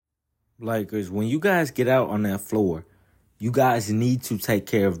Lakers, when you guys get out on that floor, you guys need to take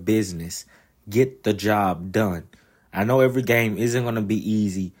care of business. Get the job done. I know every game isn't going to be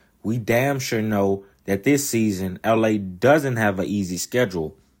easy. We damn sure know that this season, LA doesn't have an easy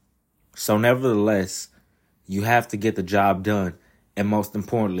schedule. So nevertheless, you have to get the job done. And most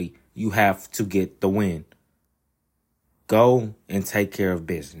importantly, you have to get the win. Go and take care of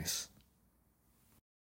business.